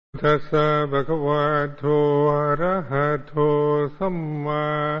ตัสสะภะคะวะโตอะระหะโตสัมมา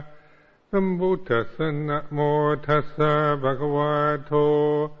สัมพุทธัสสะนะโมตัสสะภะคะวะโต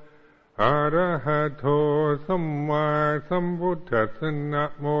อะระหะโตสัมมาสัมพุทธัสสะนะ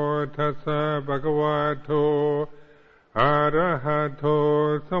โมตัสสะภะคะวะโตอะระหะโต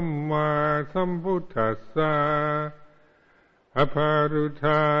สัมมาสัมพุทธัสสะอภารุธ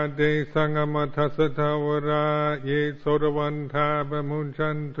าเดสังฆมัทธัสสะทาวราเยโสรวันธาบมุญชั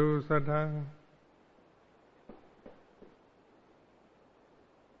นตุสัทธัง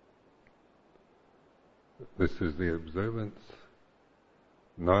This is the observance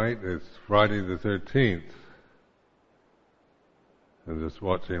night. It's Friday the 13th. And just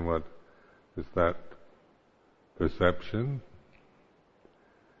watching what is that perception.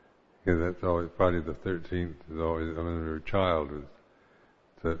 Yeah, that's always Friday the 13th is always, I mean, when you're a child,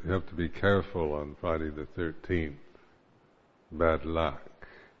 so you have to be careful on Friday the 13th. Bad luck.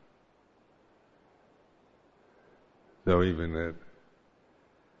 So even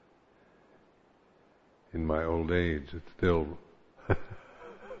in my old age, it's still,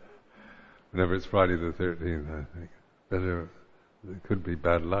 whenever it's Friday the 13th, I think, better, it could be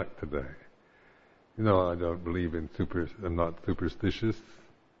bad luck today. You know, I don't believe in I'm not superstitious.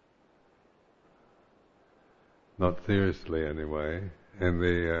 Not seriously anyway, and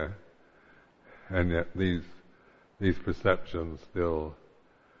yet these perceptions still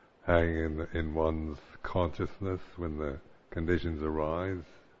hang in one's consciousness when the conditions arise.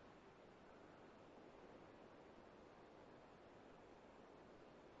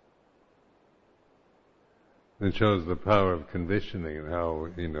 It shows the power of conditioning and how,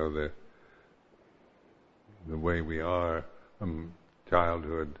 you know, the way we are from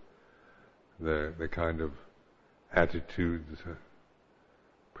childhood, the kind of attitudes,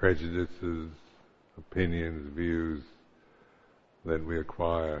 prejudices, opinions, views that we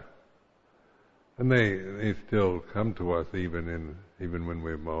acquire, and they still come to us even when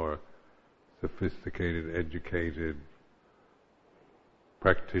we're more sophisticated, educated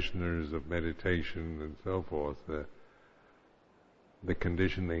practitioners of meditation and so forth. The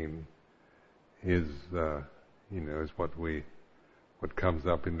conditioning is is what comes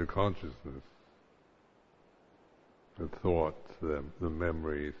up into consciousness. The thoughts, the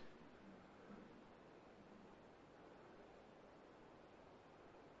memories.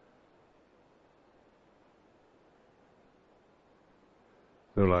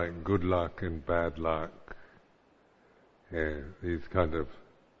 So like good luck and bad luck, these kind of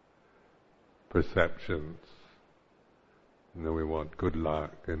perceptions. You know, we want good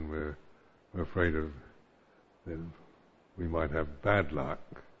luck and we're afraid of that we might have bad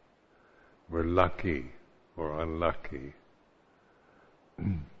luck. We're lucky or unlucky.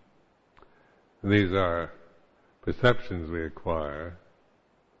 These are perceptions we acquire.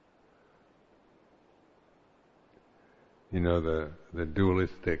 You know, the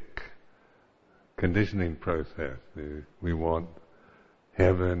dualistic conditioning process. We want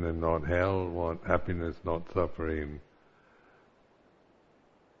heaven and not hell, want happiness, not suffering.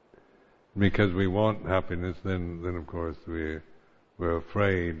 Because we want happiness, then of course we're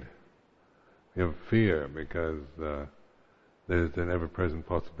afraid. We have fear because there's an ever-present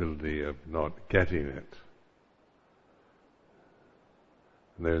possibility of not getting it.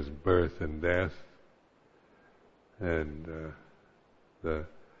 There's birth and death, and the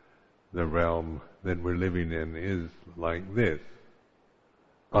realm that we're living in is like this,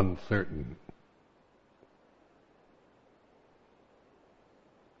 uncertain.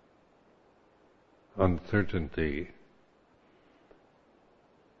 Uncertainty.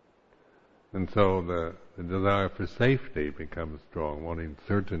 And so the desire for safety becomes strong, wanting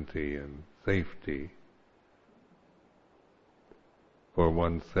certainty and safety for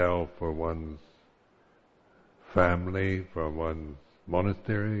oneself, for one's family, for one's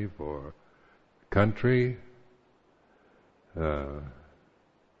monastery, for country, the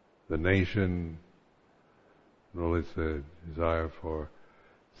nation. And all this desire for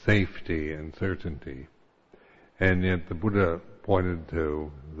safety and certainty. And yet the Buddha pointed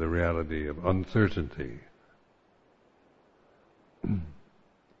to the reality of uncertainty.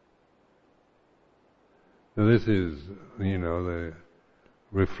 So this is, the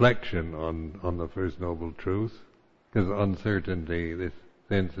reflection on the First Noble Truth, because uncertainty, this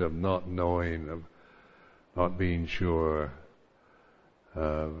sense of not knowing, of not being sure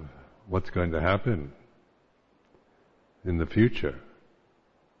of what's going to happen in the future.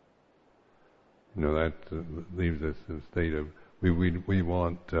 That leaves us in a state of, we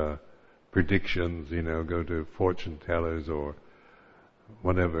want predictions, go to fortune tellers or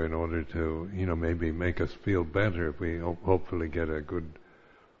whatever in order to, maybe make us feel better if we hopefully get a good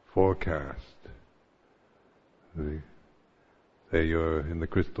forecast. Say you're in the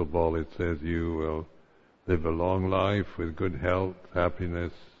crystal ball, it says you will live a long life with good health,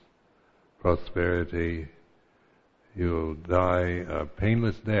 happiness, prosperity. You'll die a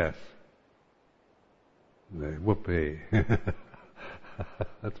painless death. Whoopee.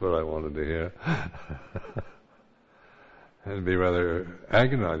 That's what I wanted to hear. And it'd be rather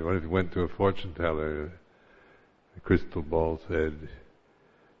agonizing. What if you went to a fortune teller? The crystal ball said,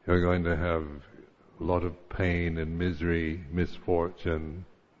 you're going to have a lot of pain and misery, misfortune.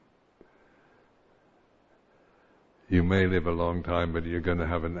 You may live a long time, but you're going to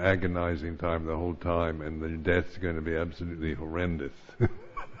have an agonizing time the whole time, and your death's going to be absolutely horrendous.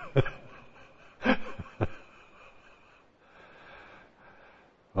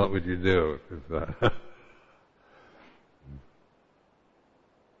 What would you do if that?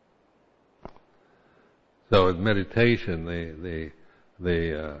 So with meditation,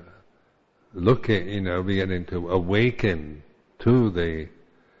 the looking, beginning to awaken to these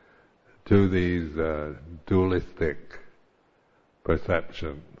dualistic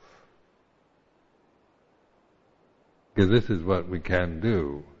perceptions, because this is what we can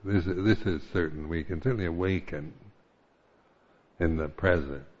do. This is certain. We can certainly awaken in the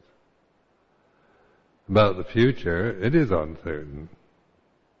present. About the future, it is uncertain.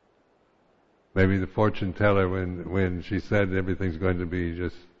 Maybe the fortune teller, when she said everything's going to be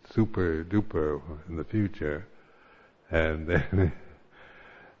just super duper in the future, and then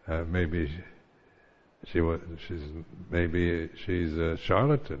maybe she's a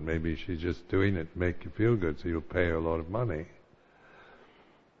charlatan. Maybe she's just doing it to make you feel good, so you'll pay her a lot of money.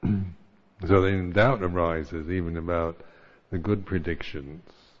 So then doubt arises even about the good predictions,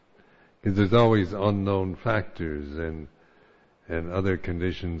 because there's always unknown factors and other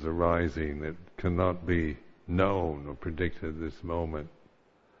conditions arising that cannot be known or predicted at this moment.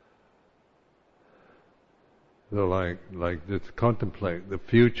 So like just contemplate the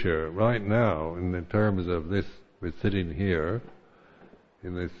future right now in the terms of this. We're sitting here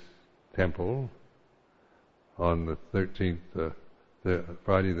in this temple on the 13th,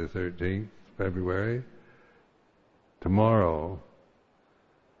 Friday the 13th, February. Tomorrow,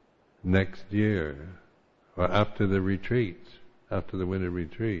 next year, or after the retreats, after the winter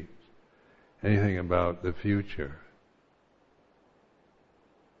retreats, anything about the future.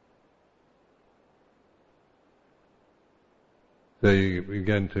 So you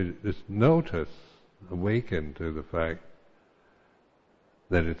begin to just notice, awaken to the fact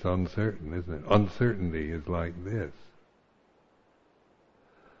that it's uncertain, isn't it? Uncertainty is like this.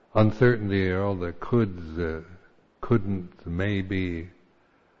 Uncertainty are all the coulds, couldn't, maybe,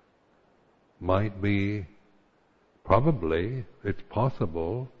 might be, probably, it's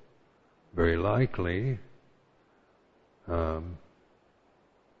possible, very likely.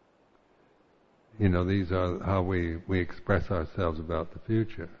 These are how we express ourselves about the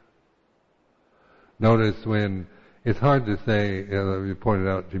future. Notice when it's hard to say, we pointed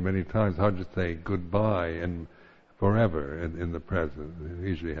out to you many times, hard to say goodbye and forever in the present. We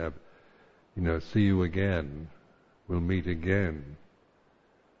usually have, see you again, we'll meet again,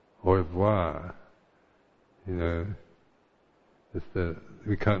 au revoir.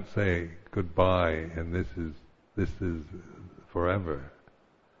 We can't say goodbye and this is forever.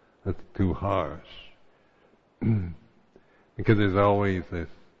 That's too harsh. Because there's always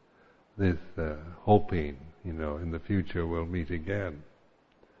this hoping, in the future we'll meet again.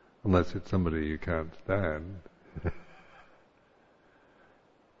 Unless it's somebody you can't stand.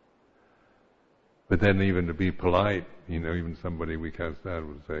 But then even to be polite, even somebody we can't stand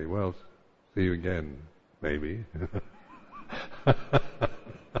would say, well, see you again, maybe.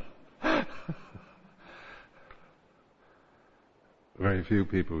 Very few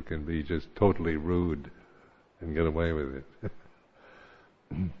people can be just totally rude and get away with it.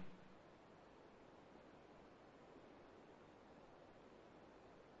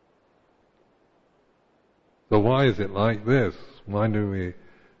 So why is it like this? Why do we?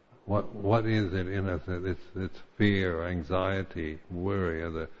 What is it in us that it's fear, anxiety, worry, or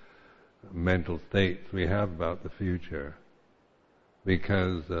the mental states we have about the future?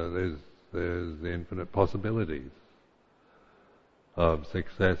 Because there's the infinite possibilities of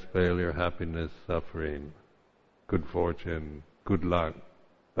success, failure, happiness, suffering, good fortune, good luck,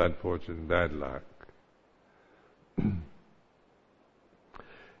 bad fortune, bad luck. And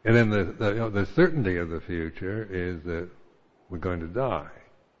then the certainty of the future is that we're going to die.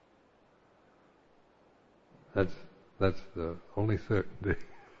 That's the only certainty.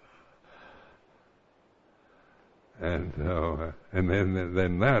 And so, and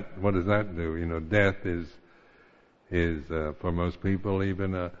then that, what does that do? Death is is for most people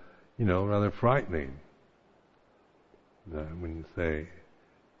even rather frightening. When you say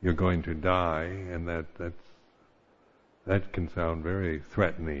you're going to die, and that can sound very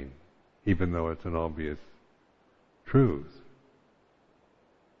threatening, even though it's an obvious truth.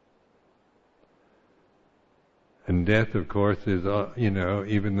 And death, of course, is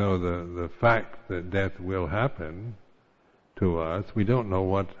even though the fact that death will happen to us, we don't know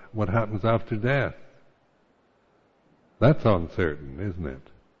what happens after death. That's uncertain, isn't it?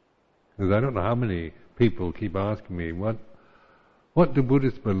 Because I don't know how many people keep asking me, what do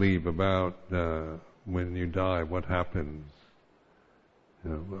Buddhists believe about when you die? What happens?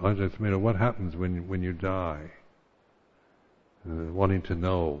 What happens when you die? Wanting to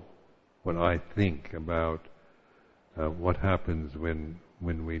know what I think about what happens when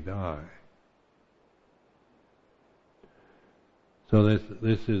we die. So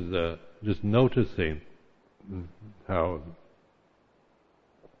this is just noticing how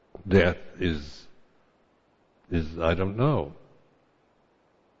death is I don't know.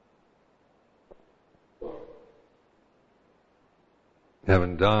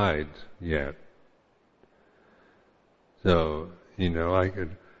 Haven't died yet. So, I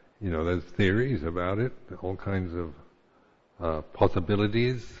could, there's theories about it, all kinds of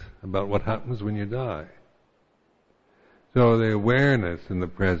possibilities about what happens when you die. So the awareness in the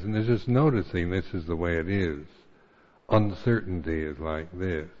present is just noticing this is the way it is. Uncertainty is like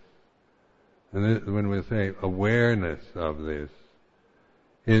this. And when we say awareness of this,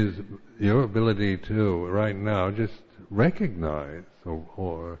 is your ability to, right now, just recognize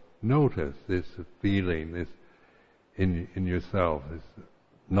or notice this feeling, this in yourself, this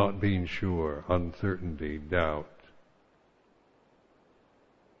not being sure, uncertainty, doubt,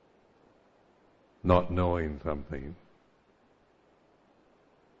 not knowing something.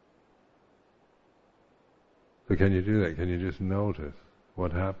 So can you do that? Can you just notice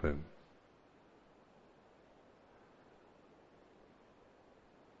what happens?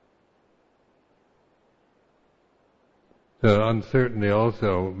 So uncertainty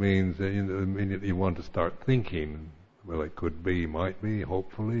also means that immediately you want to start thinking, well, it could be, might be,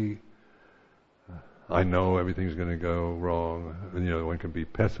 hopefully. I know everything's going to go wrong. And, one can be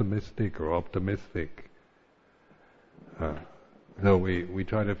pessimistic or optimistic. So we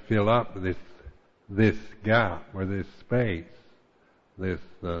try to fill up this gap or this space, this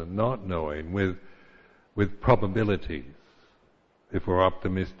not knowing with probabilities. If we're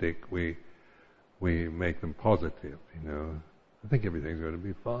optimistic, we make them positive, I think everything's going to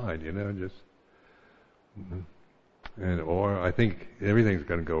be fine, or I think everything's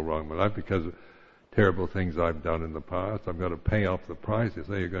going to go wrong in my life because of terrible things I've done in the past. I've got to pay off the price. They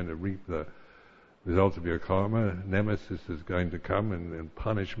say you're going to reap the results of your karma. Nemesis is going to come and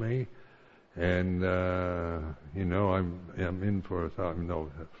punish me, and I'm in for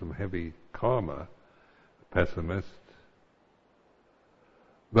some heavy karma. Pessimist.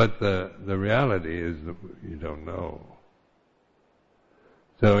 But the reality is that you don't know.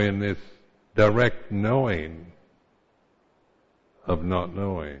 So in this direct knowing of not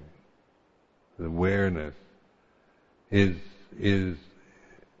knowing, the awareness is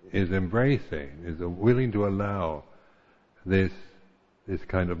embracing, is willing to allow this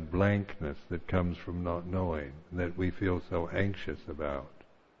kind of blankness that comes from not knowing, that we feel so anxious about.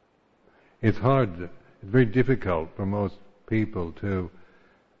 It's very difficult for most people to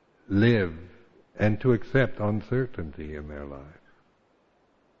live and to accept uncertainty in their life.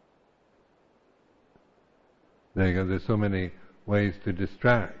 There's so many ways to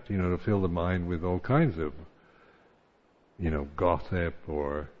distract, to fill the mind with all kinds of, gossip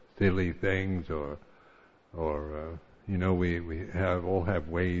or silly things, or we all have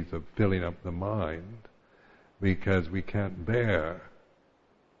ways of filling up the mind because we can't bear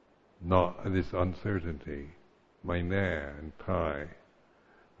not this uncertainty. Mainer and Thai.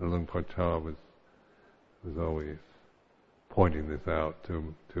 Luang Por Chah was always pointing this out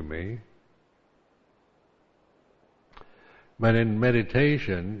to me. But in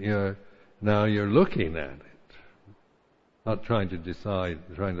meditation, you're looking at it, not trying to decide,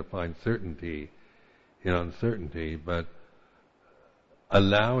 trying to find certainty in uncertainty, but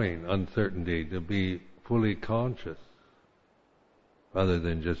allowing uncertainty to be fully conscious, rather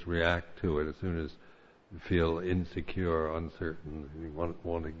than just react to it as soon as you feel insecure or uncertain. You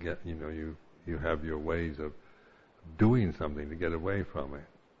want to get, you have your ways of doing something to get away from it.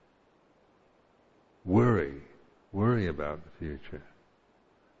 Worry about the future.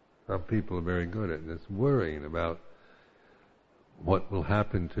 Some people are very good at this, worrying about what will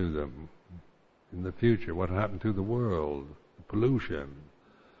happen to them in the future, what will happen to the world, the pollution,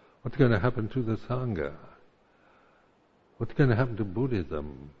 what's going to happen to the Sangha. What's going to happen to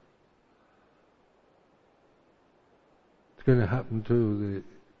Buddhism? What's going to happen to the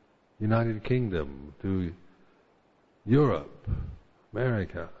United Kingdom, to Europe,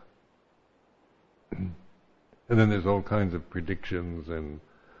 America? And then there's all kinds of predictions, and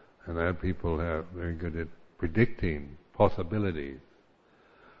our people are very good at predicting possibilities.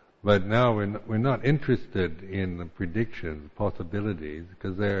 But now we're not interested in the predictions, possibilities,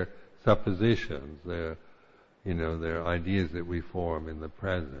 because they're suppositions. They're ideas that we form in the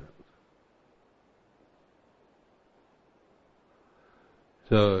present.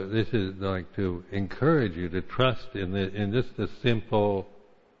 So this is like to encourage you to trust in just a simple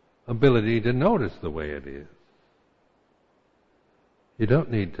ability to notice the way it is. You don't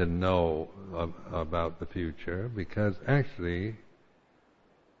need to know about the future, because actually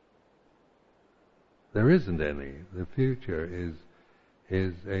there isn't any. The future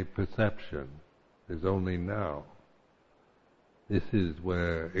is a perception. Is only now. This is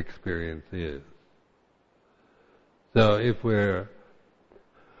where experience is. So if we're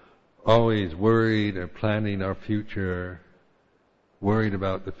always worried or planning our future, worried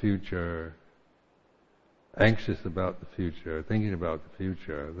about the future, anxious about the future, thinking about the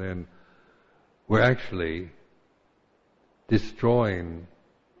future, then we're actually destroying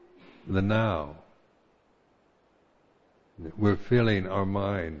the now. We're filling our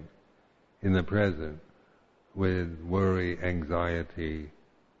mind in the present with worry, anxiety,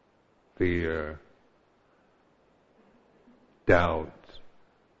 fear, doubt.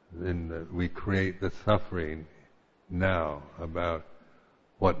 Then we create the suffering now about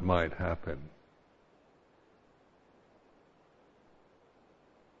what might happen.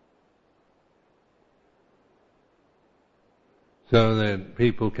 So that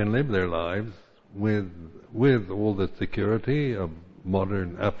people can live their lives with all the security of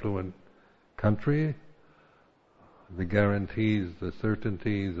modern affluent country, the guarantees, the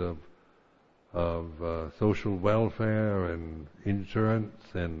certainties of social welfare and insurance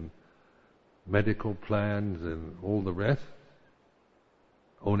and medical plans and all the rest,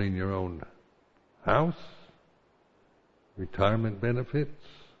 owning your own house, retirement benefits,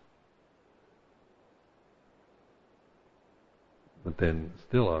 but then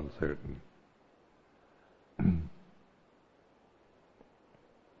still uncertain.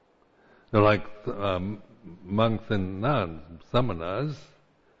 They're like monks and nuns, samanas.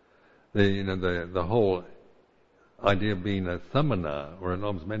 The whole idea of being a samana or an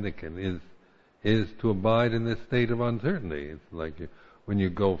alms mendicant is to abide in this state of uncertainty. It's like when you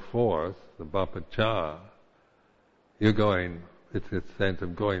go forth, the bappacha, it's a sense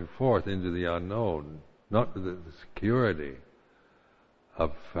of going forth into the unknown, not the security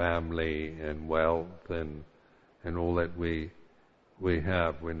of family and wealth and all that we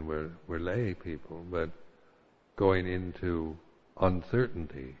have when we're lay people, but going into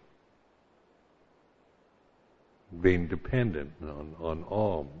uncertainty, being dependent on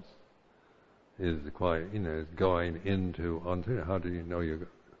alms is quite, is going into uncertainty. How do you know your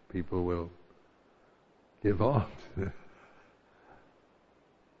people will give alms?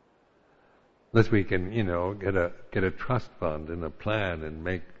 Unless we can, get a trust fund and a plan and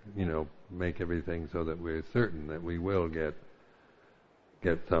make everything so that we're certain that we will get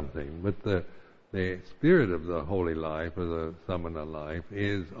something. But the spirit of the holy life, or the samana life,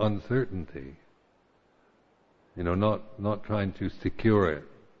 is uncertainty. Not trying to secure it,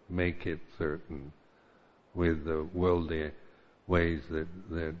 make it certain with the worldly ways that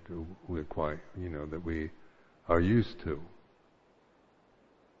we're quite, that we are used to.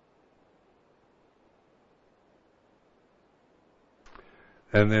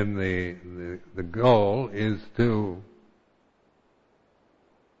 And then the goal is to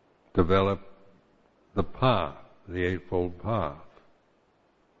develop the path, the Eightfold Path,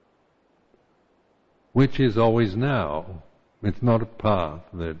 which is always now. It's not a path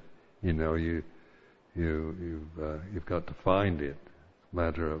that you've got to find it. It's a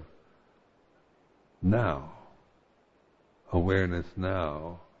matter of now, awareness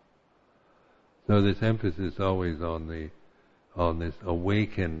now. So this emphasis always on this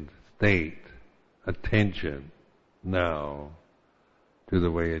awakened state, attention now to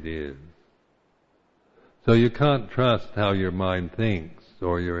the way it is. So you can't trust how your mind thinks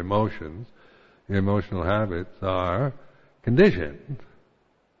or your emotions. Your emotional habits are conditioned.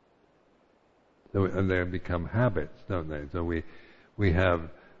 And they become habits, don't they? So we have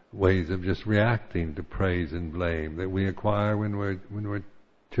ways of just reacting to praise and blame that we acquire when we're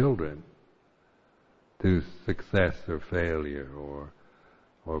children, to success or failure, or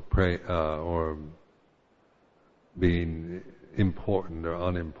being important or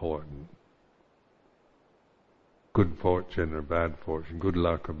unimportant. good fortune or bad fortune, good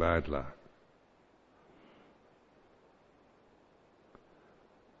luck or bad luck.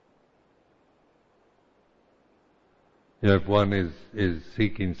 If one is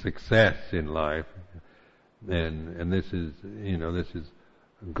seeking success in life, and this is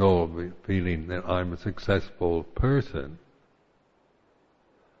a goal of feeling that I'm a successful person.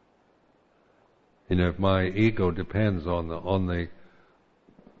 If my ego depends on the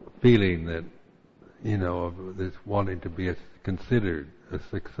feeling that of this wanting to be considered a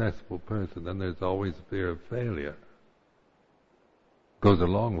successful person, then there's always fear of failure. Goes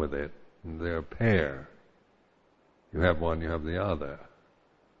along with it, and they're a pair. You have one, you have the other.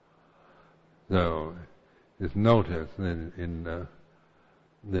 So, just notice in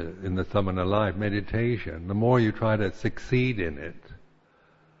the Samana life meditation, the more you try to succeed in it,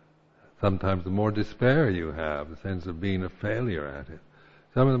 sometimes the more despair you have, the sense of being a failure at it.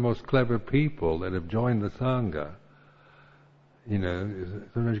 Some of the most clever people that have joined the Sangha,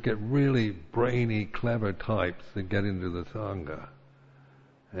 sometimes you get really brainy, clever types that get into the Sangha.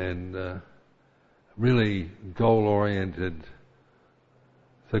 And really goal-oriented,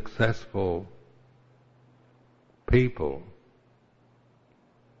 successful people,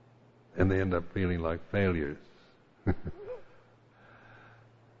 and they end up feeling like failures.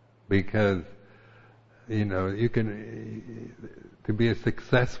 Because, you can, to be a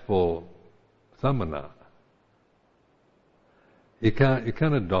successful samana, you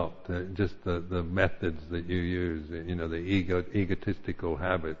can't adopt just the methods that you use, the egotistical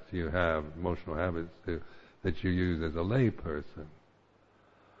habits you have, emotional habits that you use as a lay person.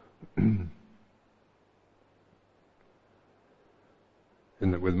 And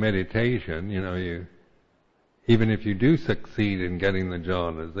that with meditation, even if you do succeed in getting the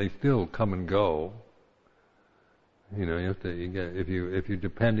jhanas, they still come and go. You have to, if you're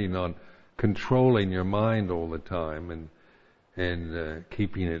depending on controlling your mind all the time and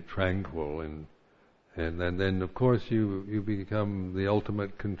keeping it tranquil, and then of course you become the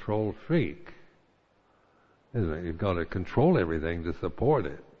ultimate control freak, isn't it? You've got to control everything to support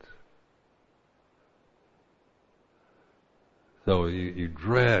it. So you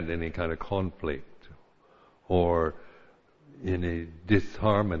dread any kind of conflict or any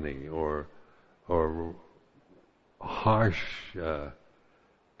disharmony or harsh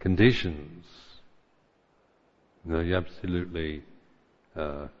conditions. You're absolutely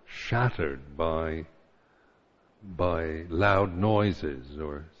shattered by loud noises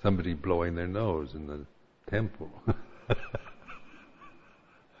or somebody blowing their nose in the temple.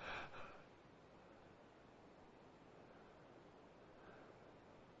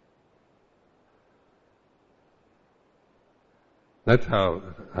 That's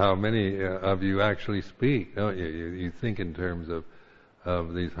how many of you actually speak, don't you? You think in terms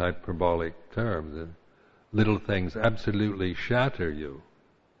of these hyperbolic terms. Little things absolutely shatter you,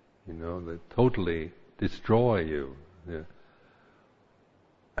 that totally destroy you. Yeah.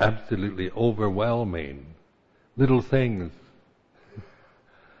 Absolutely overwhelming. Little things,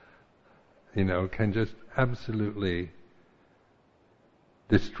 can just absolutely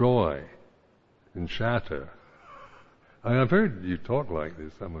destroy and shatter. I've heard you talk like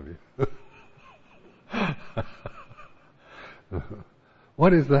this, some of you.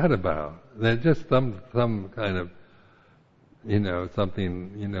 What is that about? There's just some kind of,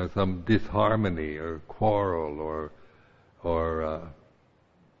 something, some disharmony or quarrel or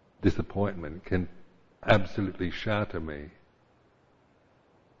disappointment can absolutely shatter me.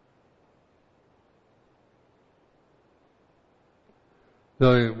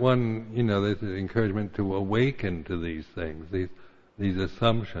 So there's an encouragement to awaken to these things, these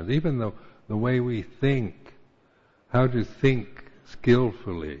assumptions, even though the way we think, how to think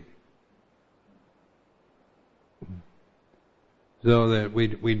skillfully, so that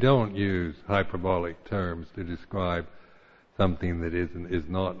we don't use hyperbolic terms to describe something that is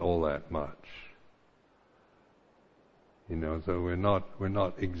not all that much. So we're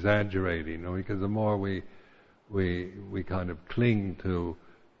not exaggerating, because the more we kind of cling to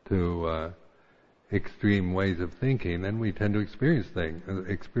extreme ways of thinking, then we tend to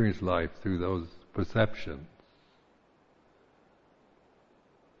experience life through those perceptions.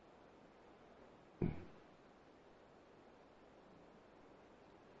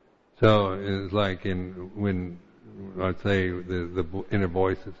 So it's like when I say the inner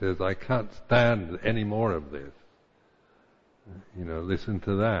voice that says, "I can't stand any more of this." Listen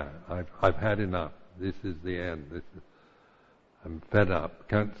to that. I've had enough. This is the end. I'm fed up.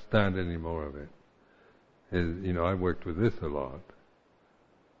 Can't stand any more of it. I worked with this a lot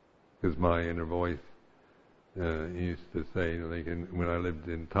because my inner voice used to say, when I lived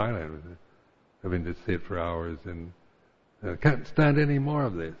in Thailand, having to sit for hours and I can't stand any more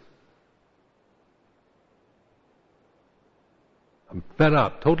of this. I'm fed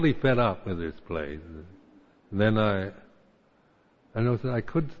up, totally fed up with this place. And then I noticed that I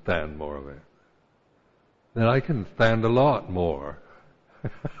could stand more of it. Then I can stand a lot more.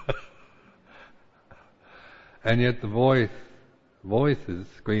 And yet the voice is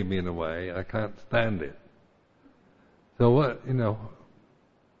screaming away. I can't stand it. So what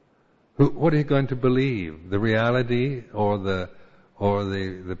are you going to believe? The reality or the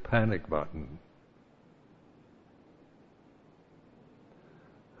panic button?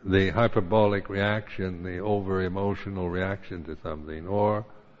 The hyperbolic reaction, the over-emotional reaction to something, or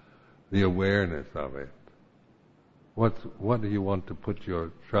the awareness of it. What do you want to put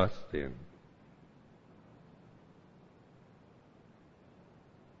your trust in?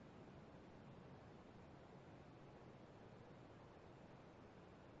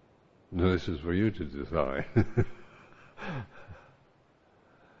 No, this is for you to decide.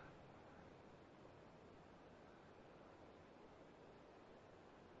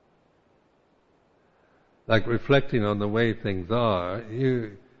 Like reflecting on the way things are,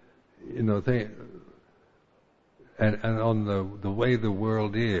 and on the way the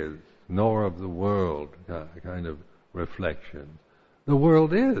world is, nor of the world kind of reflection. The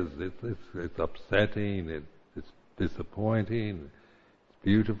world is. It's upsetting. It's disappointing. It's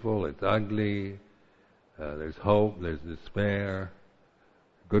beautiful. It's ugly. There's hope. There's despair.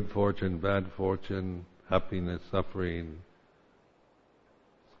 Good fortune, bad fortune, happiness, suffering,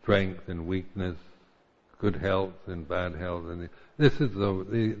 strength and weakness, good health and bad health, and this is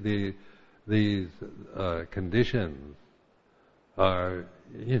these conditions are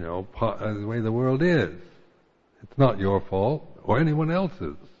the way the world is. It's not your fault or anyone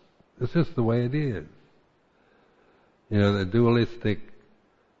else's. It's just the way it is. The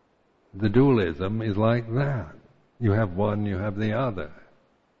dualism is like that. You have one, you have the other.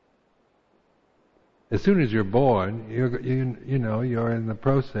 As soon as you're born, you're in the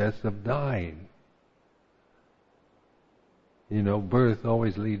process of dying. Birth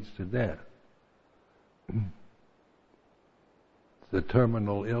always leads to death. It's a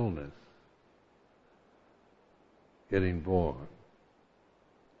terminal illness, getting born.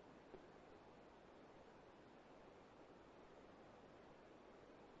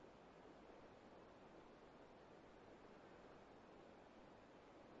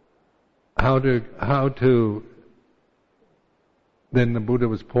 How to then the Buddha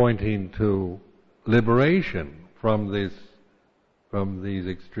was pointing to liberation from these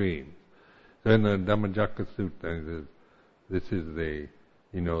extremes. So in the Dhammacakka Sutta, this is the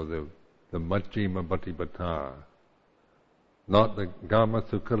Majjhima Patipata, not the Gama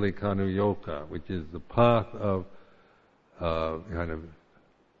Sukhalikanu Yoga, which is the path of kind of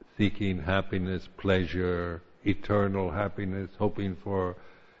seeking happiness, pleasure, eternal happiness, hoping for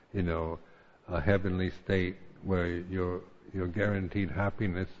a heavenly state where you're guaranteed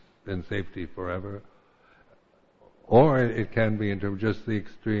happiness and safety forever. Or it can be into just the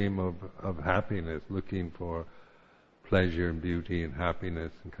extreme of happiness, looking for pleasure and beauty and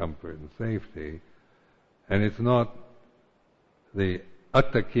happiness and comfort and safety. And it's not the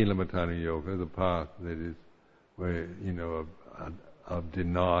Atta-Kilamatthana Yoga, the path that is where, of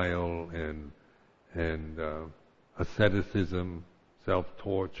denial and asceticism,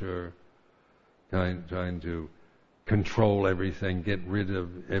 self-torture, trying to control everything, get rid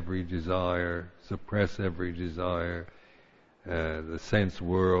of every desire, suppress every desire, the sense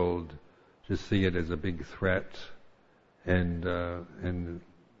world, just see it as a big threat, and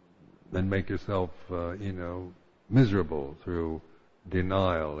make yourself, miserable through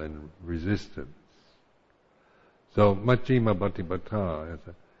denial and resistance. So Majjhima Patipata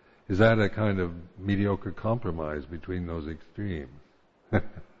is that a kind of mediocre compromise between those extremes?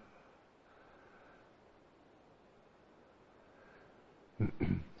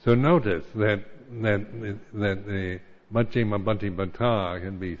 So notice that the Majjhima Patipata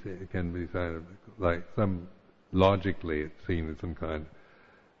can be kind of like some logically it's seen as some kind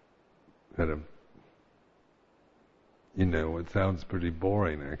of it sounds pretty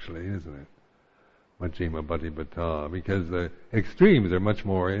boring actually, isn't it? Majjhima Patipata, because the extremes are much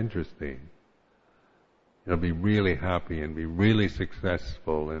more interesting. Be really happy and be really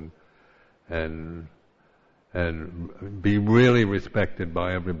successful and be really respected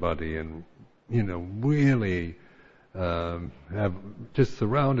by everybody and really have just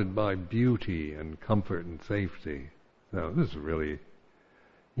surrounded by beauty and comfort and safety. So this is really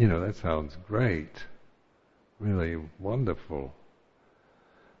that sounds great, really wonderful.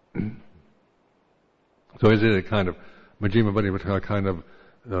 So is it a kind of Majjhima Patipata kind of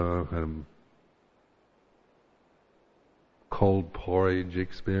cold porridge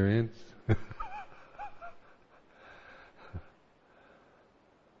experience.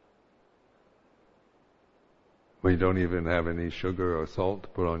 Where you don't even have any sugar or salt to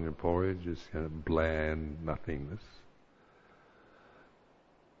put on your porridge, just kind of bland nothingness.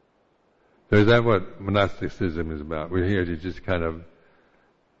 So is that what monasticism is about? We're here to just kind of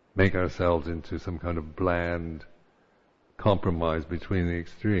make ourselves into some kind of bland compromise between the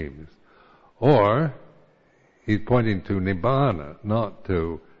extremes. Or he's pointing to nibbana, not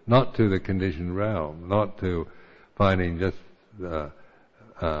to the conditioned realm, not to finding just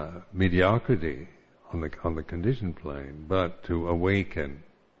mediocrity on the conditioned plane, but to awaken.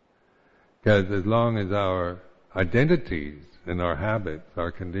 Because as long as our identities and our habits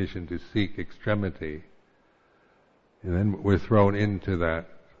are conditioned to seek extremity, and then we're thrown into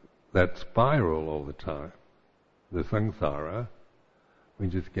that spiral all the time, the samsara, we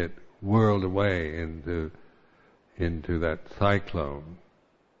just get whirled away into that cyclone.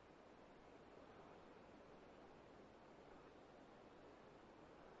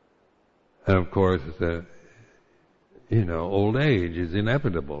 And of course, old age is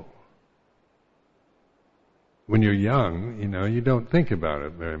inevitable. When you're young, you don't think about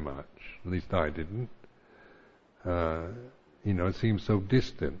it very much. At least I didn't. It seems so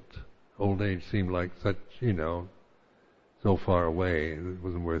distant. Old age seemed like such, so far away, it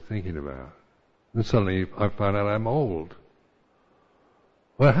wasn't worth thinking about. And suddenly I found out I'm old.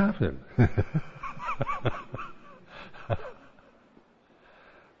 What happened?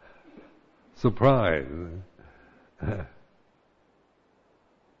 Surprise.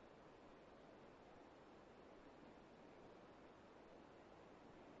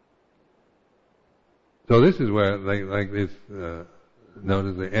 So this is where, like this,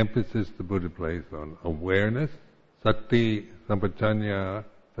 notice the emphasis the Buddha placed on awareness, sati, sampajanya,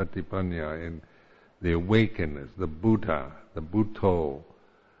 satipanya, in the awakeness, the Buddha, the Bhutto,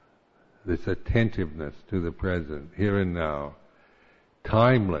 this attentiveness to the present, here and now,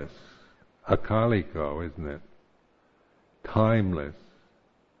 timeless, akaliko, isn't it? Timeless,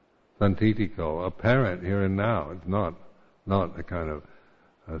 santitiko, apparent here and now. It's not a kind of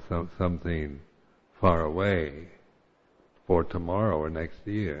something far away for tomorrow or next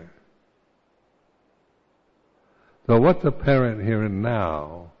year. So what's apparent here and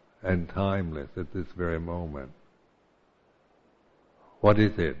now and timeless at this very moment? What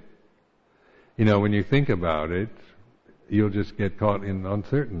is it? When you think about it, you'll just get caught in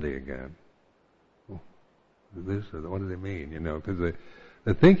uncertainty again. What does it mean? Because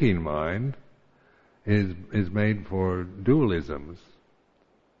the thinking mind is made for dualisms.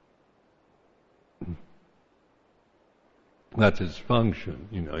 That's its function.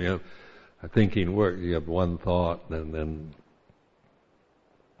 You have a thinking work. You have one thought, and then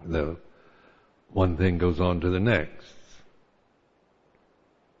the one thing goes on to the next.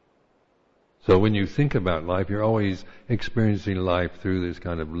 So when you think about life, you're always experiencing life through this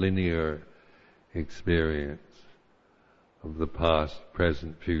kind of linear experience of the past,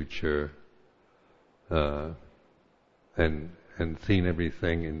 present, future, and seeing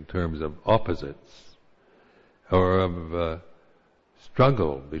everything in terms of opposites, or of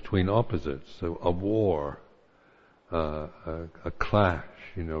struggle between opposites, so a war, a clash,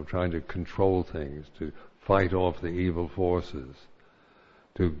 trying to control things, to fight off the evil forces,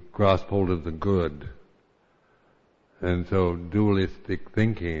 to grasp hold of the good. And so dualistic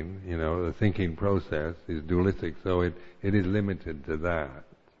thinking, the thinking process is dualistic, so it is limited to that.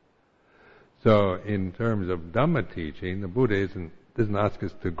 So in terms of Dhamma teaching, the Buddha doesn't ask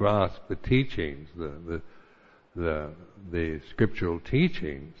us to grasp the teachings, the scriptural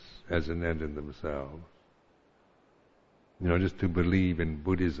teachings as an end in themselves. Just to believe in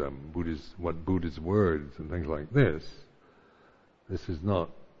Buddhism, Buddha's words and things like this. This is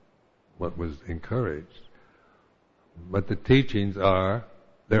not what was encouraged. But the teachings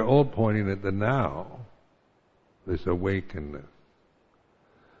they're all pointing at the now, this awakeness.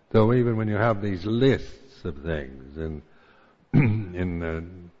 So even when you have these lists of things in the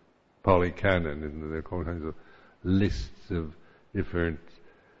Pali Canon, there are all kinds of lists of different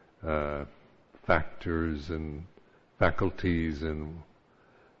factors and faculties and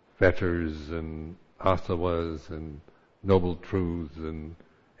fetters and asavas and noble truths and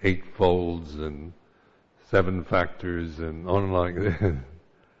eightfolds and 7 factors and on like this.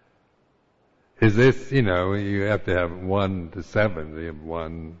 Is this, you have to have 1 to 7. You have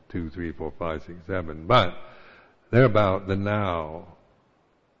 1, 2, 3, 4, 5, 6, 7. But they're about the now.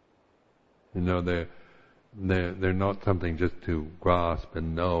 They're not something just to grasp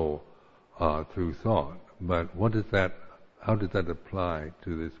and know through thought. But how does that apply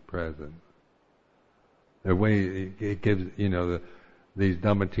to this present? The way it gives, these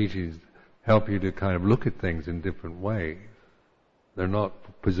Dhamma teachings help you to kind of look at things in different ways. They're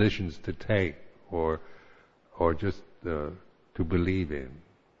not positions to take or just to believe in.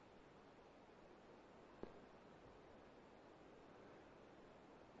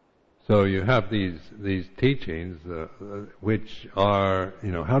 So you have these teachings, which are,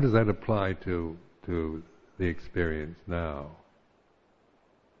 how does that apply to the experience now?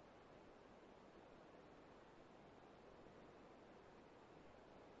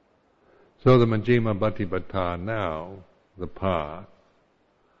 So the Majjhima Patipatthana now, the path,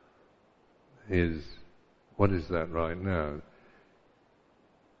 is, what is that right now?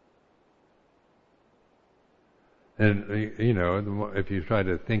 And if you try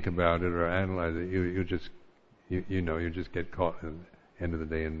to think about it or analyze it, you just get caught at the end of the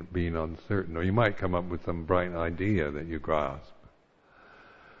day in being uncertain, or you might come up with some bright idea that you grasp.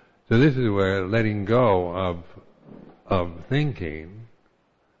 So this is where letting go of thinking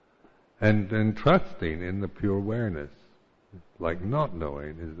and trusting in the pure awareness, like not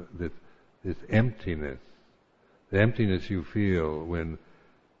knowing, is this emptiness, the emptiness you feel when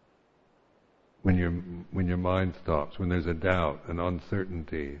your mind stops, when there's a doubt, an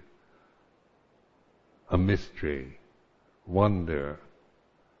uncertainty, a mystery, wonder.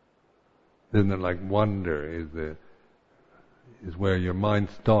 Isn't it like wonder is where your mind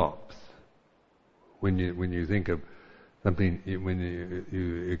stops when you think of something, when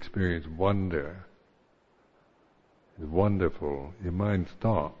you experience wonder. It's wonderful. Your mind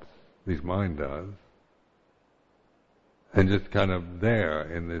stops. At least mine does, and just kind of there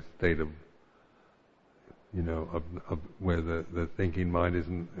in this state of of where the thinking mind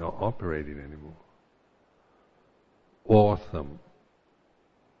isn't operating anymore. Awesome.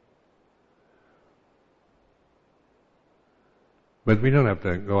 But we don't have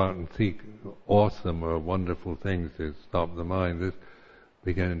to go out and seek awesome or wonderful things to stop the mind. Just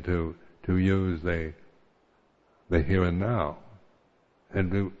begin to use the here and now,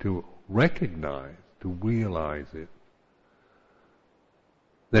 and to recognize, to realize it,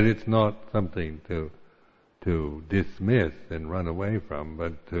 that it's not something to dismiss and run away from,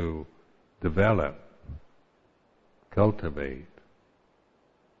 but to develop, cultivate.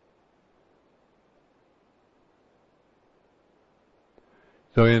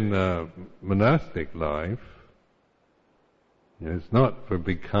 So in monastic life, it's not for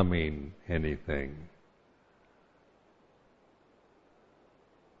becoming anything.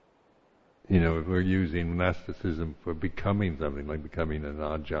 If we're using monasticism for becoming something, like becoming an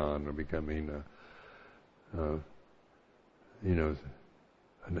ajahn or becoming an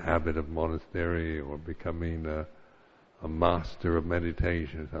abbot of monastery, or becoming a master of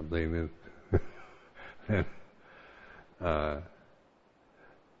meditation, something,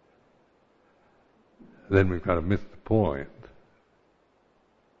 then we've kind of missed the point.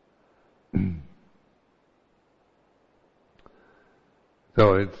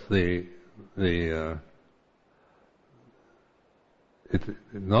 So it's it's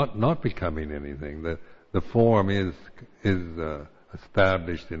not becoming anything. The form is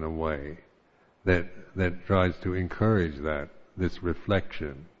established in a way that tries to encourage this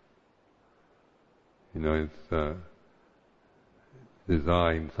reflection. It's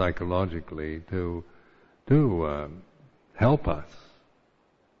designed psychologically to help us.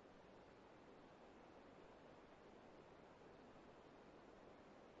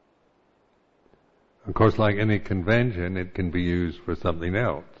 Of course, like any convention, it can be used for something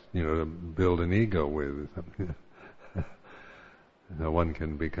else, to build an ego with. Something. One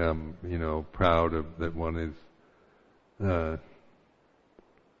can become, proud of that one is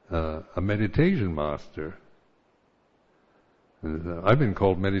a meditation master. And, I've been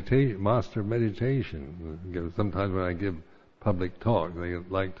called master of meditation. Sometimes when I give public talk, they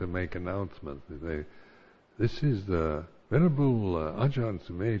like to make announcements. They say, "This is the Venerable Ajahn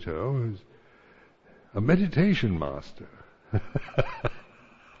Sumedho, who's a meditation master."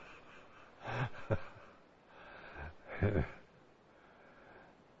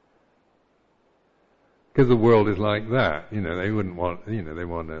 Because the world is like that, they wouldn't want,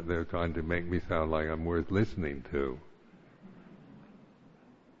 they're trying to make me sound like I'm worth listening to.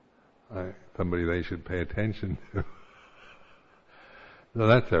 Somebody they should pay attention to. So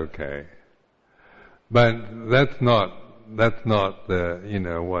that's okay. But that's not the,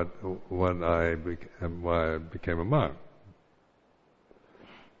 why I became a monk.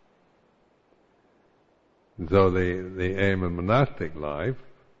 And so the aim of monastic life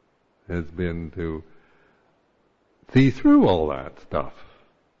has been to see through all that stuff.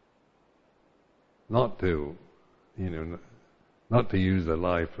 Not to use the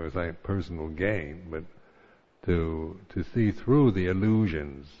life for, say, personal gain, but to see through the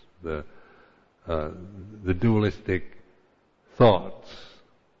illusions, the dualistic thoughts,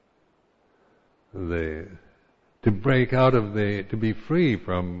 to break out of to be free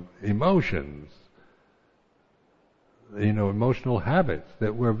from emotions, emotional habits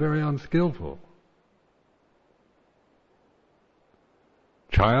that were very unskillful.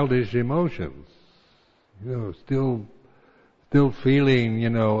 Childish emotions, still feeling,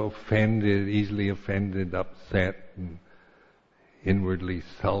 offended, easily offended, upset, and inwardly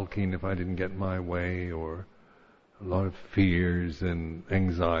sulking if I didn't get my way, or a lot of fears and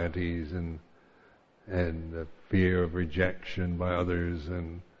anxieties and fear of rejection by others,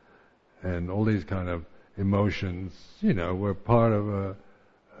 and all these kind of emotions, were part of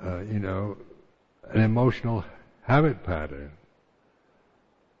an emotional habit pattern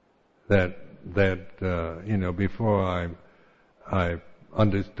that before I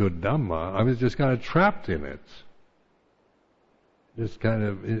understood Dhamma, I was just kind of trapped in it. Just kind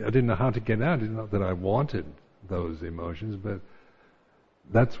of, I didn't know how to get out. It's not that I wanted those emotions, but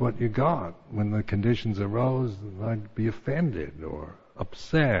that's what you got. When the conditions arose, I'd be offended or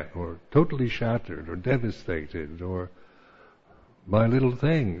upset or totally shattered or devastated or by little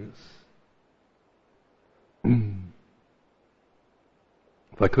things.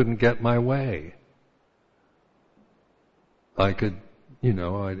 If I couldn't get my way, I could,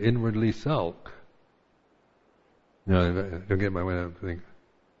 I'd inwardly sulk. If I don't get my way, I think,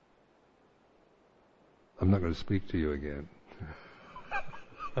 I'm not going to speak to you again.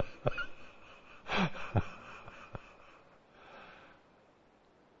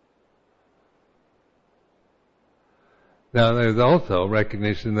 Now there's also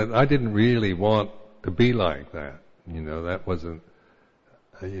recognition that I didn't really want to be like that. That wasn't,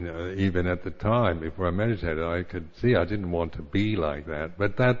 even at the time before I meditated, I could see I didn't want to be like that.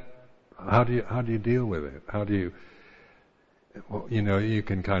 But how do you deal with it? How do you, you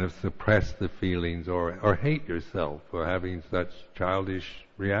can kind of suppress the feelings or hate yourself for having such childish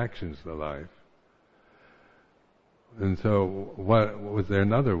reactions to life. And so, was there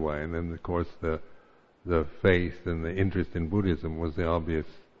another way? And then, of course, the faith and the interest in Buddhism was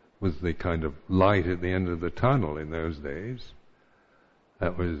the kind of light at the end of the tunnel in those days.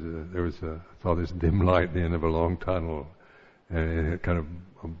 That was I saw this dim light at the end of a long tunnel, and it had kind of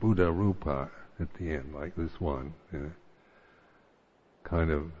a Buddha rupa at the end, like this one. Kind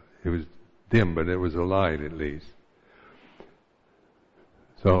of, it was dim, but it was a light at least.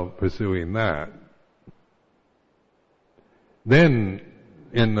 So pursuing that. Then,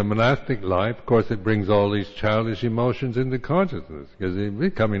 in the monastic life, of course, it brings all these childish emotions into consciousness. Because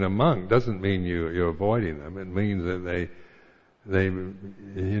becoming a monk doesn't mean you're avoiding them. It means that they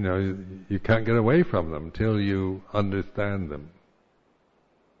you can't get away from them until you understand them.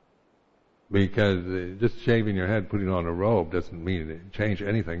 Because just shaving your head, putting on a robe, doesn't mean it change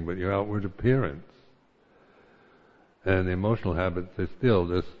anything but your outward appearance. And the emotional habits are still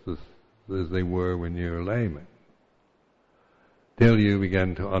just as they were when you were a layman. Till you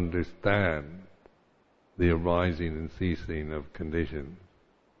begin to understand the arising and ceasing of conditions.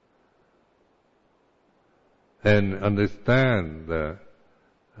 And understand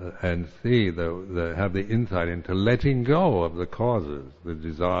and see, have the insight into letting go of the causes, the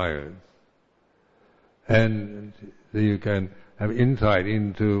desires. And so you can have insight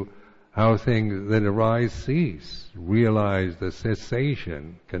into how things that arise cease, realize the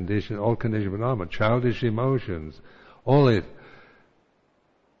cessation, all conditioned phenomena, childish emotions, all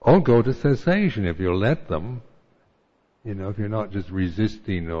go to cessation if you let them. If you're not just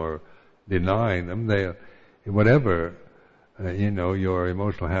resisting or denying them, whatever your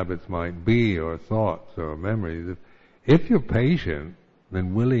emotional habits might be, or thoughts or memories, if you're patient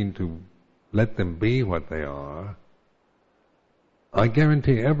and willing to let them be what they are, I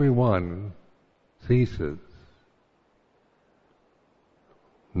guarantee every one ceases.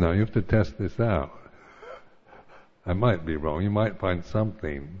 Now you have to test this out. I might be wrong. You might find some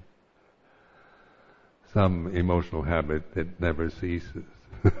emotional habit that never ceases.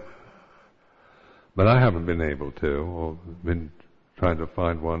 But I haven't been able to, or been trying to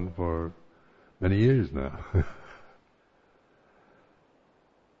find one for many years now.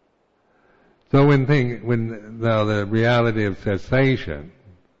 So when now the reality of cessation,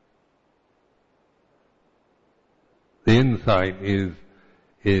 the insight is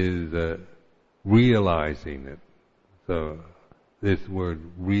realizing it. So this word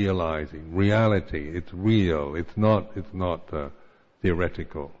realizing, reality, it's real. It's not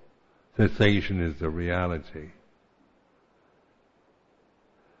theoretical. Cessation is the reality.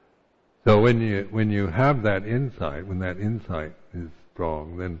 So when you have that insight, when that insight is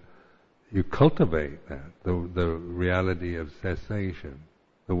strong, then you cultivate that, the reality of cessation,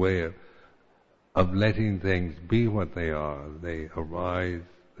 the way of letting things be what they are. They arise,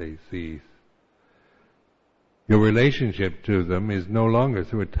 they cease. Your relationship to them is no longer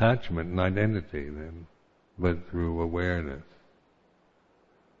through attachment and identity then, but through awareness.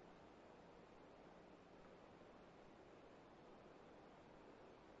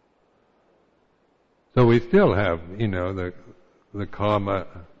 So we still have, the karma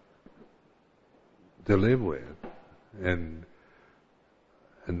to live with, and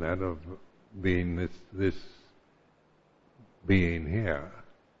that of being this being here.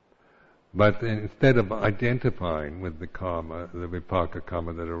 But instead of identifying with the karma, the vipaka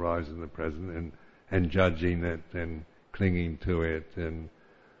karma that arises in the present, and judging it and clinging to it and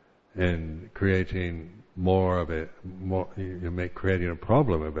creating more of it, creating a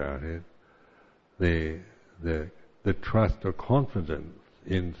problem about it, the trust or confidence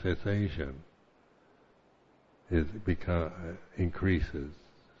in cessation increases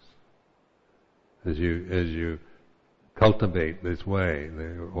as you cultivate this way,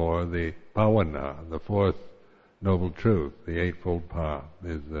 or the bhavana, the fourth noble truth, the eightfold path,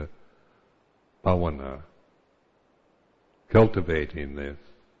 is the bhavana, cultivating this.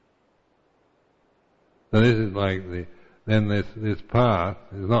 So this is like this path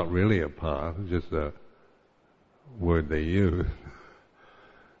is not really a path, it's just a word they use,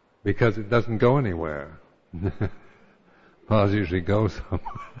 because it doesn't go anywhere. Paths usually go somewhere.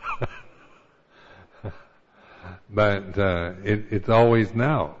 But it's always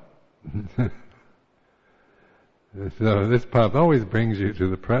now. So this path always brings you to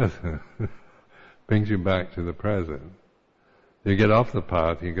the present, brings you back to the present. You get off the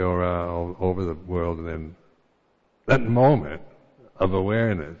path, you go around all over the world, and then that moment of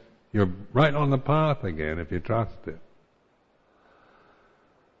awareness, you're right on the path again if you trust it.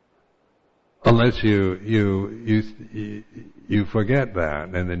 Unless you forget that,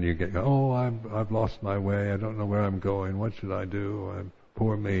 and then you get, I've lost my way, I don't know where I'm going, what should I do,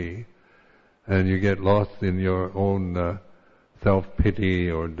 poor me. And you get lost in your own self-pity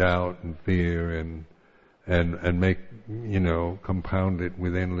or doubt and fear, and make, compound it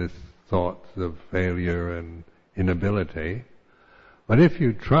with endless thoughts of failure and inability. But if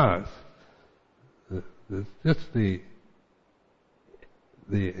you trust, just the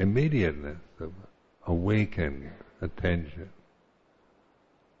immediateness of awakened attention,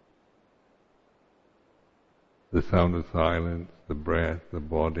 the sound of silence, the breath, the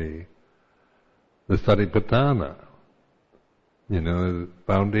body, the satipatthana, the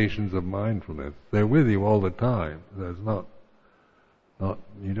foundations of mindfulness, they're with you all the time. There's not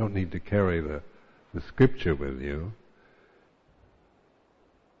you don't need to carry the scripture with you.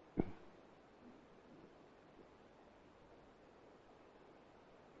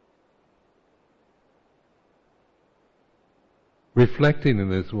 Reflecting in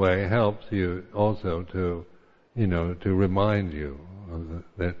this way helps you also to remind you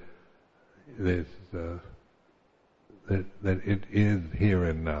that it is here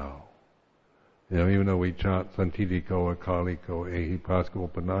and now. Even though we chant Santidiko, Akaliko, Ehipassiko,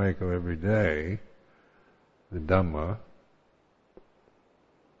 Upanayiko every day, the Dhamma,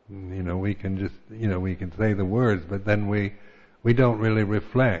 we can just, we can say the words, but then we don't really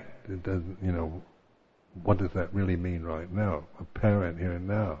reflect. It doesn't, what does that really mean right now? Apparent here and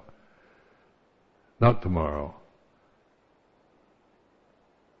now. Not tomorrow.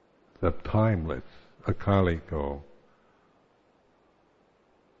 The timeless, akaliko,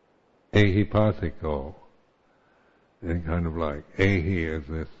 ehipassiko, and kind of like, ehi is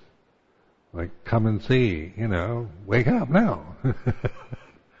this, like, come and see, wake up now.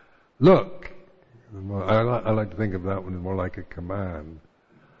 Look. I like to think of that one as more like a command.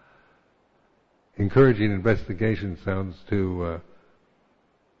 Encouraging investigation sounds too,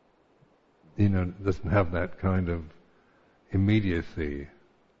 doesn't have that kind of immediacy.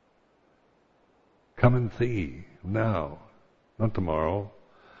 Come and see now, not tomorrow.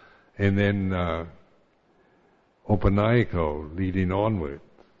 And then Upanayiko, leading onward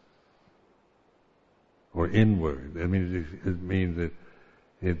or inward. I mean, it means that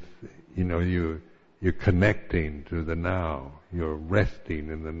it's you're connecting to the now. You're resting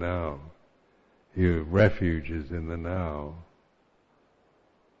in the now. Your refuge is in the now.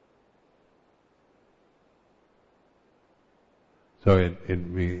 So it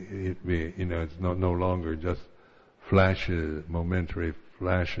be it's no longer just flashes, momentary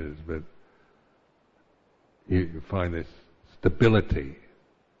flashes, but you find this stability.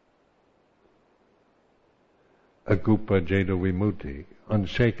 Agupa Jeda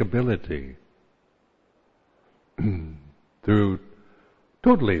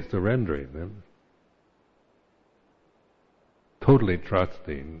totally surrendering them, totally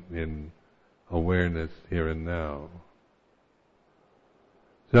trusting in awareness here and now.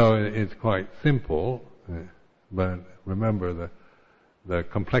 So it's quite simple, but remember the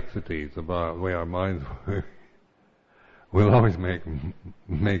complexities of the way our minds work will always make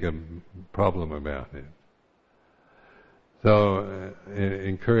a problem about it. So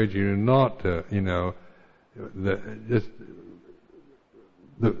encourage you not to,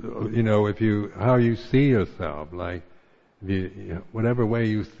 how you see yourself, like whatever way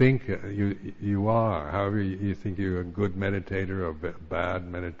you think you are, however you think you're a good meditator or a bad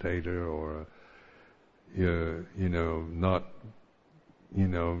meditator, or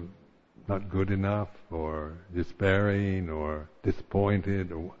not good enough, or despairing, or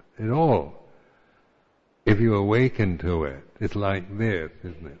disappointed, or at all. If you awaken to it, it's like this,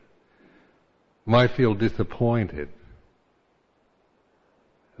 isn't it? Might feel disappointed,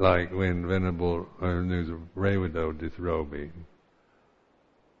 like when Venerable Rayado disrobing.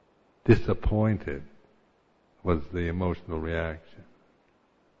 Disappointed was the emotional reaction.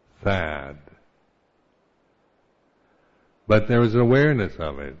 Sad. But there was awareness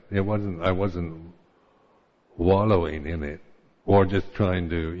of it. I wasn't wallowing in it, or just trying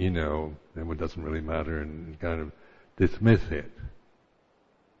to, it doesn't really matter, and kind of dismiss it.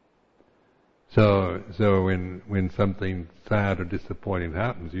 So when something sad or disappointing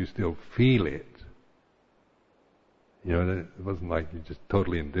happens, you still feel it. It wasn't like you're just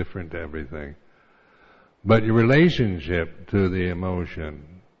totally indifferent to everything. But your relationship to the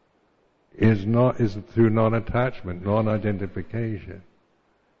emotion is through non-attachment, non-identification.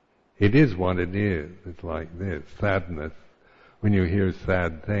 It is what it is. It's like this. Sadness. When you hear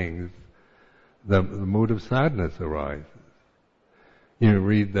sad things, the mood of sadness arises.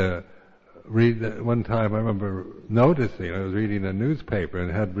 One time I remember noticing, I was reading a newspaper and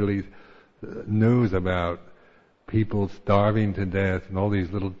it had really news about people starving to death, and all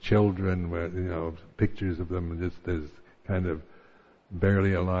these little children were, pictures of them just as kind of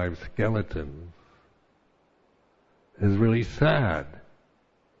barely alive skeletons. It's really sad.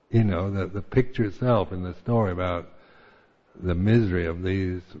 The picture itself in the story about the misery of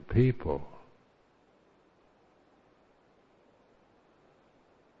these people.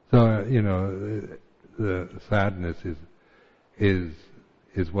 So, the sadness is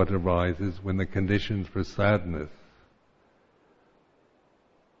what arises when the conditions for sadness.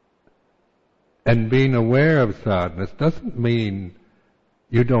 And being aware of sadness doesn't mean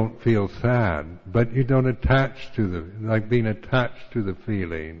you don't feel sad, but you don't attach to being attached to the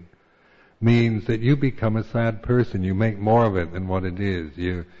feeling means that you become a sad person. You make more of it than what it is.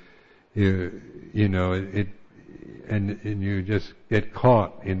 And you just get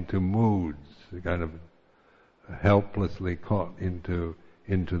caught into moods, kind of helplessly caught into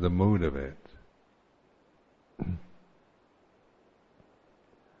the mood of it.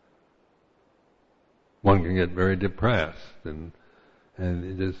 One can get very depressed and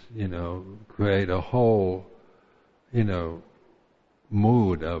just, create a whole,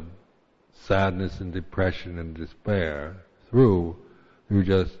 mood of sadness and depression and despair through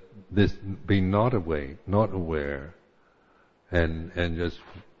just this being not aware, and just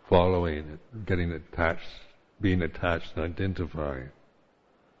following it, getting attached, being attached and identifying.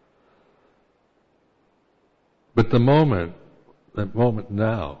 But that moment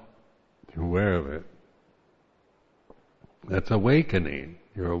now, you're aware of it, that's awakening.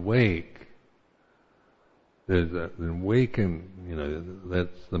 You're awake. There's an awaken,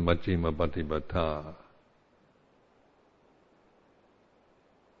 that's the Majjhima Patipata.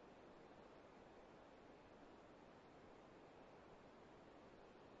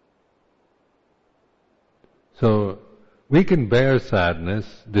 So we can bear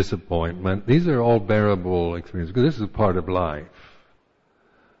sadness, disappointment. These are all bearable experiences, because this is part of life.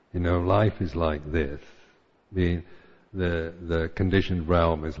 Life is like this. The conditioned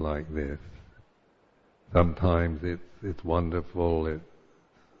realm is like this. Sometimes it's wonderful,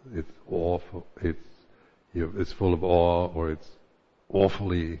 it's awful, it's full of awe, or it's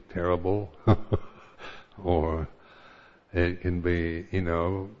awfully terrible, or it can be,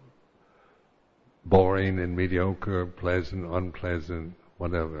 boring and mediocre, pleasant, unpleasant,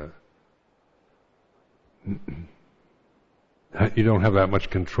 whatever. You don't have that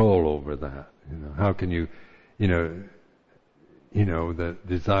much control over that. How can you, the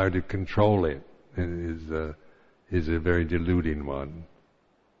desire to control it is a very deluding one.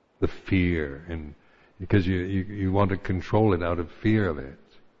 The fear, and because you want to control it out of fear of it.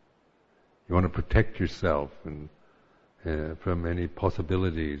 You want to protect yourself and from any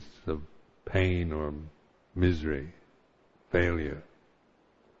possibilities of pain or misery, failure.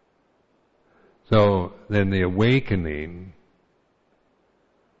 So then the awakening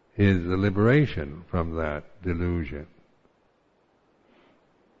is the liberation from that delusion.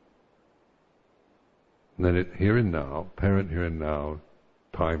 And then it here and now, apparent here and now,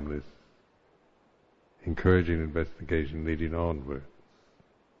 timeless, encouraging investigation leading onward.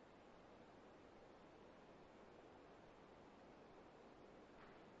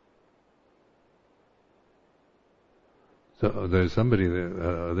 So there's somebody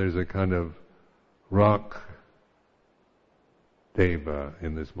that, there's a kind of rock deva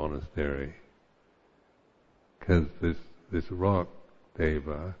in this monastery, because this rock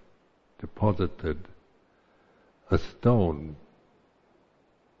deva deposited a stone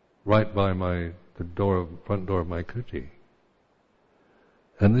right by the front door of my kuti,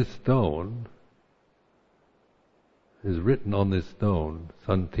 and this stone is written on this stone,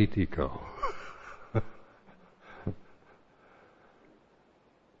 Santitiko.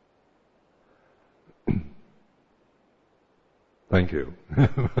 Thank you.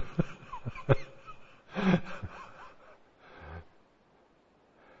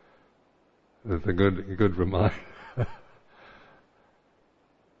 That's a good reminder.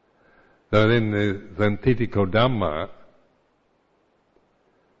 So in the Santitiko Dhamma,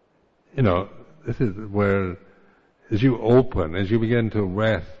 this is where, as you begin to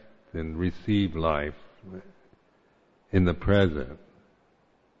rest and receive life in the present,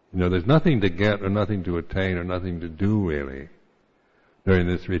 there's nothing to get or nothing to attain or nothing to do really during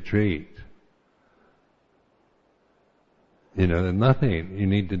this retreat. There's nothing you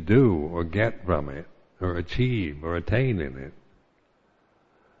need to do or get from it or achieve or attain in it.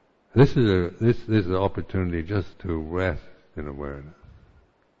 This is an opportunity just to rest in awareness.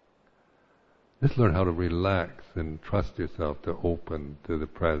 Just learn how to relax and trust yourself to open to the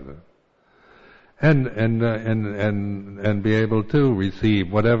present, and be able to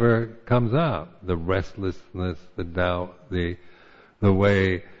receive whatever comes up, the restlessness, the doubt, the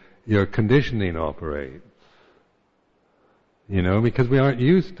way your conditioning operates. Because we aren't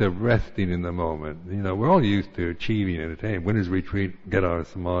used to resting in the moment. We're all used to achieving and attaining. When is retreat? Get out of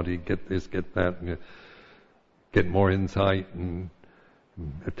samadhi, get this, get that, and get more insight and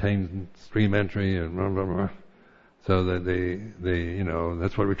attain stream entry and blah, blah, blah. So that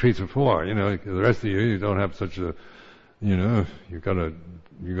that's what retreats are for. The rest of you don't have such a, you've got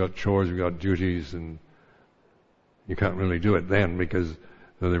chores, you've got duties, and you can't really do it then because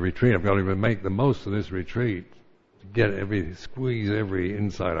of the retreat. I've got to make the most of this retreat. Squeeze every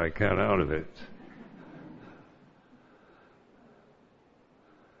insight I can out of it.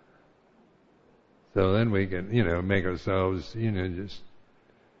 So then we can, make ourselves, just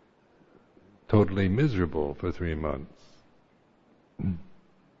totally miserable for 3 months.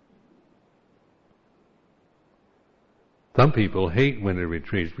 Some people hate winter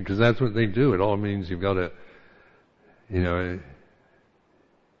retreats because that's what they do. It all means you've got to, you've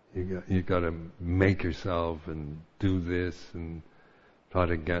got to make yourself and do this and try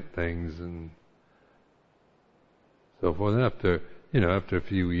to get things and so forth. And after a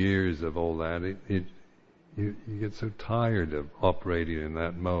few years of all that, you get so tired of operating in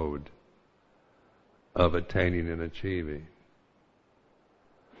that mode of attaining and achieving.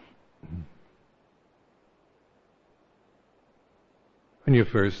 When you're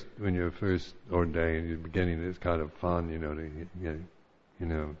first ordained, you're beginning, it's kind of fun, you've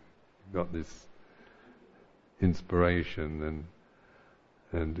got this inspiration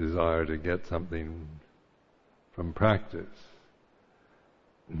and desire to get something from practice.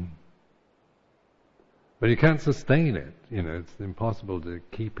 But you can't sustain it, it's impossible to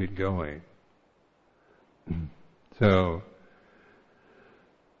keep it going. So,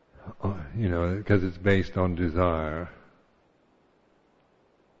 because it's based on desire.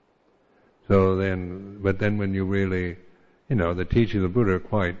 So but then when you really, the teachings of the Buddha are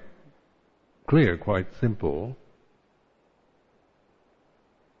quite clear, quite simple.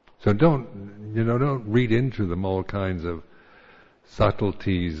 So don't read into them all kinds of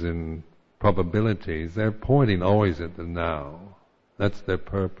subtleties and probabilities. They're pointing always at the now. That's their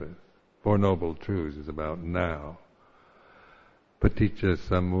purpose. Four Noble Truths is about now. Paticca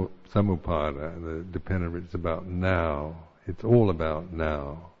Samuppada, the dependent, is about now. It's all about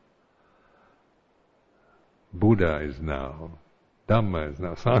now. Buddha is now. Dhamma is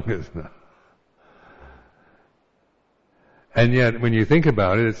now. Sangha is now. And yet, when you think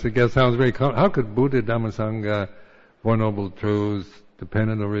about it, it sounds very how could Buddha, Dhamma, Sangha, Four Noble Truths,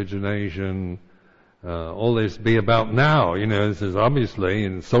 dependent origination, all this be about now? This is obviously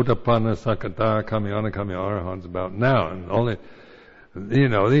in Sotapanna, Sakata, Kamyana, Arahant's about now. And all that,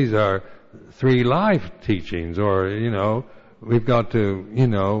 these are 3 life teachings, or, we've got to,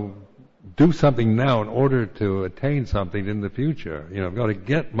 do something now in order to attain something in the future. I've got to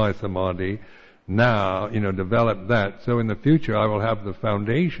get my samadhi now, develop that. So in the future I will have the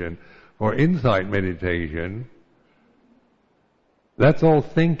foundation for insight meditation. That's all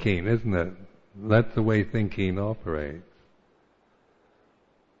thinking, isn't it? That's the way thinking operates.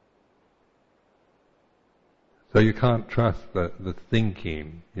 So you can't trust the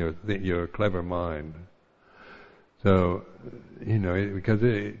thinking, your clever mind. So, because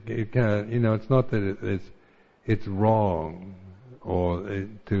it can, it's not that it's wrong or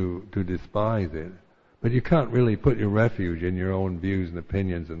to despise it, but you can't really put your refuge in your own views and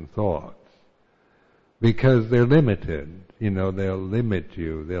opinions and thoughts because they're limited. They'll limit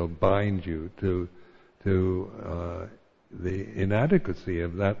you, they'll bind you to the inadequacy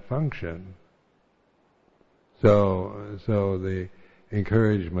of that function. So the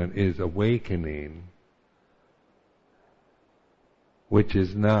encouragement is awakening, which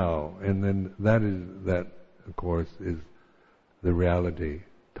is now, and then that of course is the reality,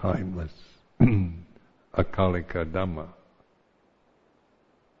 timeless, akalika dhamma.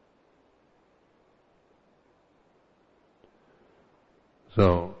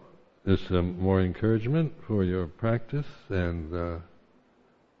 So there's some more encouragement for your practice, and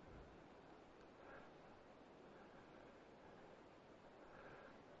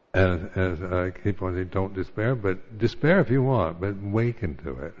as I keep on saying, don't despair, but despair if you want, but awaken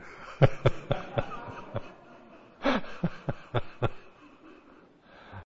to it.